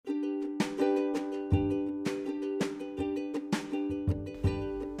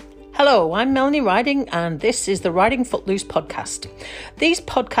Hello, I'm Melanie Riding and this is the Riding Footloose podcast. These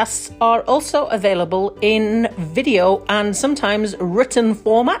podcasts are also available in video and sometimes written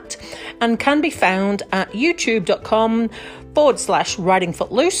format and can be found at youtube.com/Riding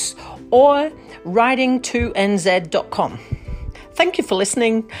Footloose or riding2nz.com. Thank you for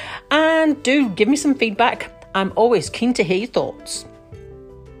listening and do give me some feedback. I'm always keen to hear your thoughts.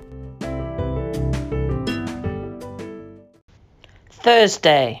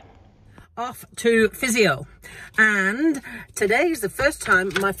 Thursday. Off to physio, and today is the first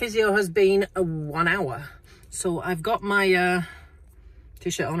time my physio has been 1 hour, so I've got my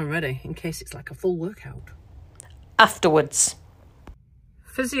t-shirt on and ready in case it's like a full workout. Afterwards,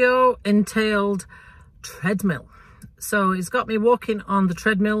 physio entailed treadmill, so it's got me walking on the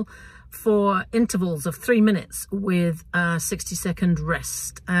treadmill for intervals of 3 minutes with a 60-second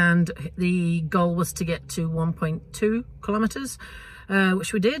rest, and the goal was to get to 1.2 kilometers,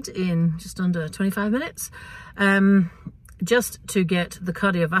 which we did in just under 25 minutes, just to get the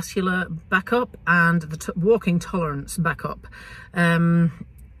cardiovascular back up and the walking tolerance back up.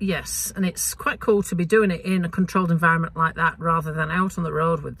 Yes, and it's quite cool to be doing it in a controlled environment like that rather than out on the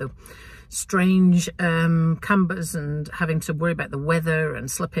road with the strange cambers and having to worry about the weather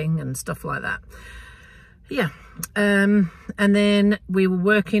and slipping and stuff like that. Yeah, and then we were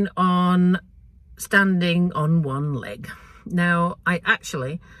working on standing on one leg. Now, I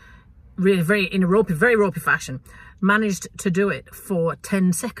actually, very ropey fashion, managed to do it for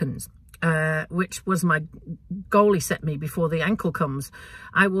 10 seconds, which was my goal he set me before the ankle comes.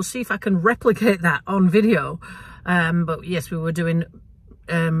 I will see if I can replicate that on video. But yes, we were doing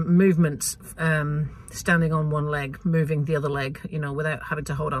movements, standing on one leg, moving the other leg, you know, without having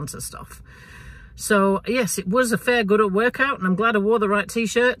to hold on to stuff. So yes, it was a fair good workout, and I'm glad I wore the right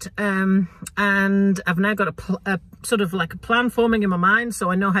t-shirt. And I've now got a sort of like a plan forming in my mind,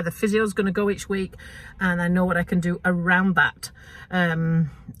 so I know how the physio is going to go each week, and I know what I can do around that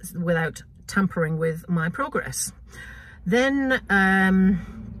without tampering with my progress. Then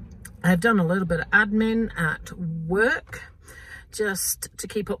I've done a little bit of admin at work, just to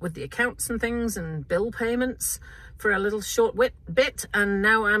keep up with the accounts and things and bill payments for a little short bit, and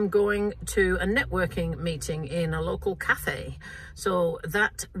now I'm going to a networking meeting in a local cafe, so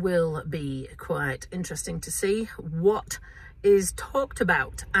that will be quite interesting to see what is talked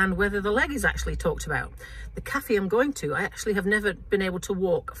about and whether the leg is actually talked about. The cafe I'm going to, I actually have never been able to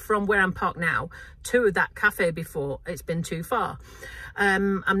walk from where I'm parked now to that cafe before. It's been too far.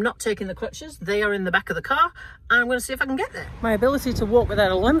 I'm not taking the crutches, they are in the back of the car. I'm going to see if I can get there. My ability to walk without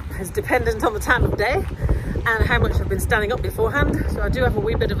a limp is dependent on the time of day and how much I've been standing up beforehand, so I do have a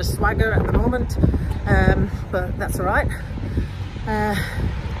wee bit of a swagger at the moment, but that's all right. Yeah.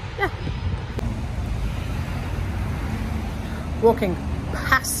 Walking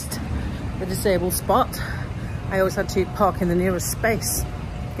past the disabled spot, I always had to park in the nearest space.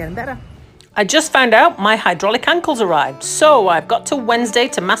 Getting better. I just found out my hydraulic ankles arrived, so I've got till Wednesday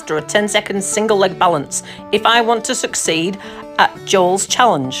to master a 10-second single leg balance if I want to succeed at Joel's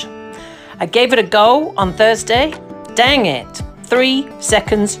challenge. I gave it a go on Thursday. Dang it, 3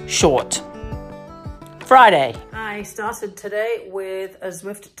 seconds short. Friday. I started today with a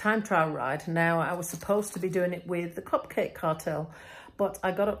Zwift time trial ride. Now, I was supposed to be doing it with the Cupcake Cartel, but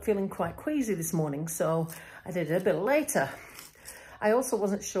I got up feeling quite queasy this morning, so I did it a bit later. I also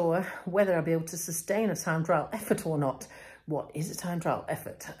wasn't sure whether I'd be able to sustain a time trial effort or not. What is a time trial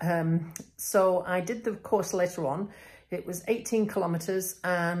effort? So I did the course later on. It was 18 kilometers,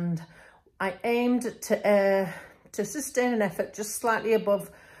 and I aimed to sustain an effort just slightly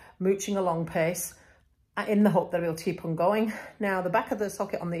above mooching along pace, in the hope that I'll be able to keep on going. Now, the back of the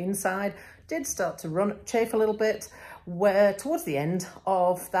socket on the inside did start to chafe a little bit where towards the end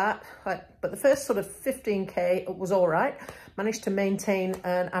of that, but the first sort of 15k was all right. Managed to maintain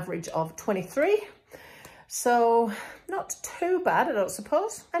an average of 23. So not too bad, I don't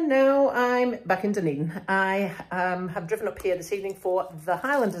suppose. And now I'm back in Dunedin. I have driven up here this evening for the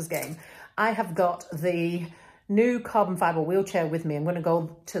Highlanders game. I have got the new carbon fibre wheelchair with me. I'm going to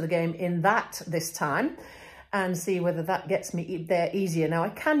go to the game in that this time and see whether that gets me there easier. Now, I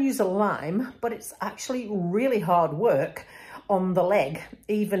can use a Lime, but it's actually really hard work on the leg,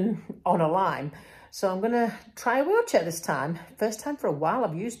 even on a Lime. So I'm going to try a wheelchair this time. First time for a while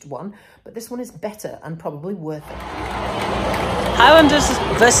I've used one, but this one is better and probably worth it. Highlanders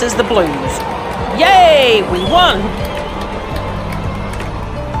versus the Blues. Yay, we won!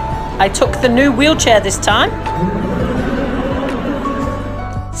 I took the new wheelchair this time.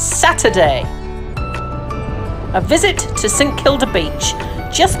 Saturday. A visit to St Kilda Beach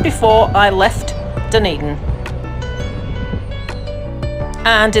just before I left Dunedin.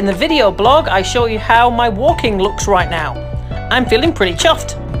 And in the video blog, I show you how my walking looks right now. I'm feeling pretty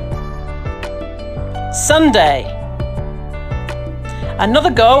chuffed. Sunday. Another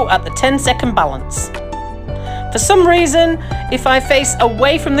go at the 10-second balance. For some reason, if I face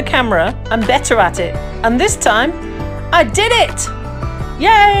away from the camera, I'm better at it. And this time, I did it!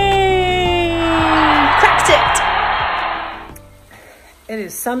 Yay! Cracked it! It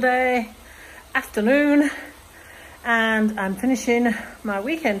is Sunday afternoon, and I'm finishing my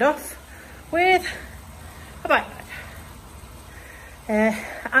weekend off with a bike ride.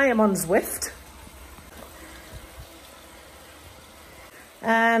 I am on Zwift,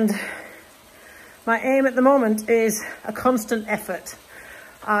 and my aim at the moment is a constant effort.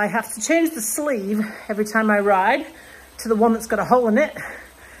 I have to change the sleeve every time I ride to the one that's got a hole in it,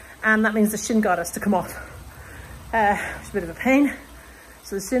 and that means the shin guard has to come off. It's a bit of a pain,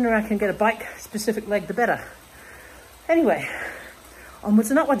 so the sooner I can get a bike specific leg, the better. Anyway, onwards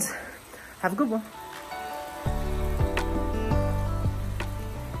and upwards. Have a good one.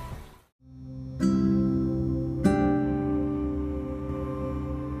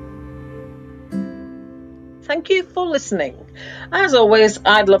 Thank you for listening. As always,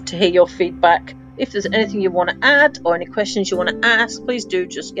 I'd love to hear your feedback. If there's anything you want to add or any questions you want to ask, please do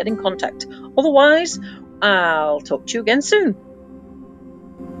just get in contact. Otherwise, I'll talk to you again soon.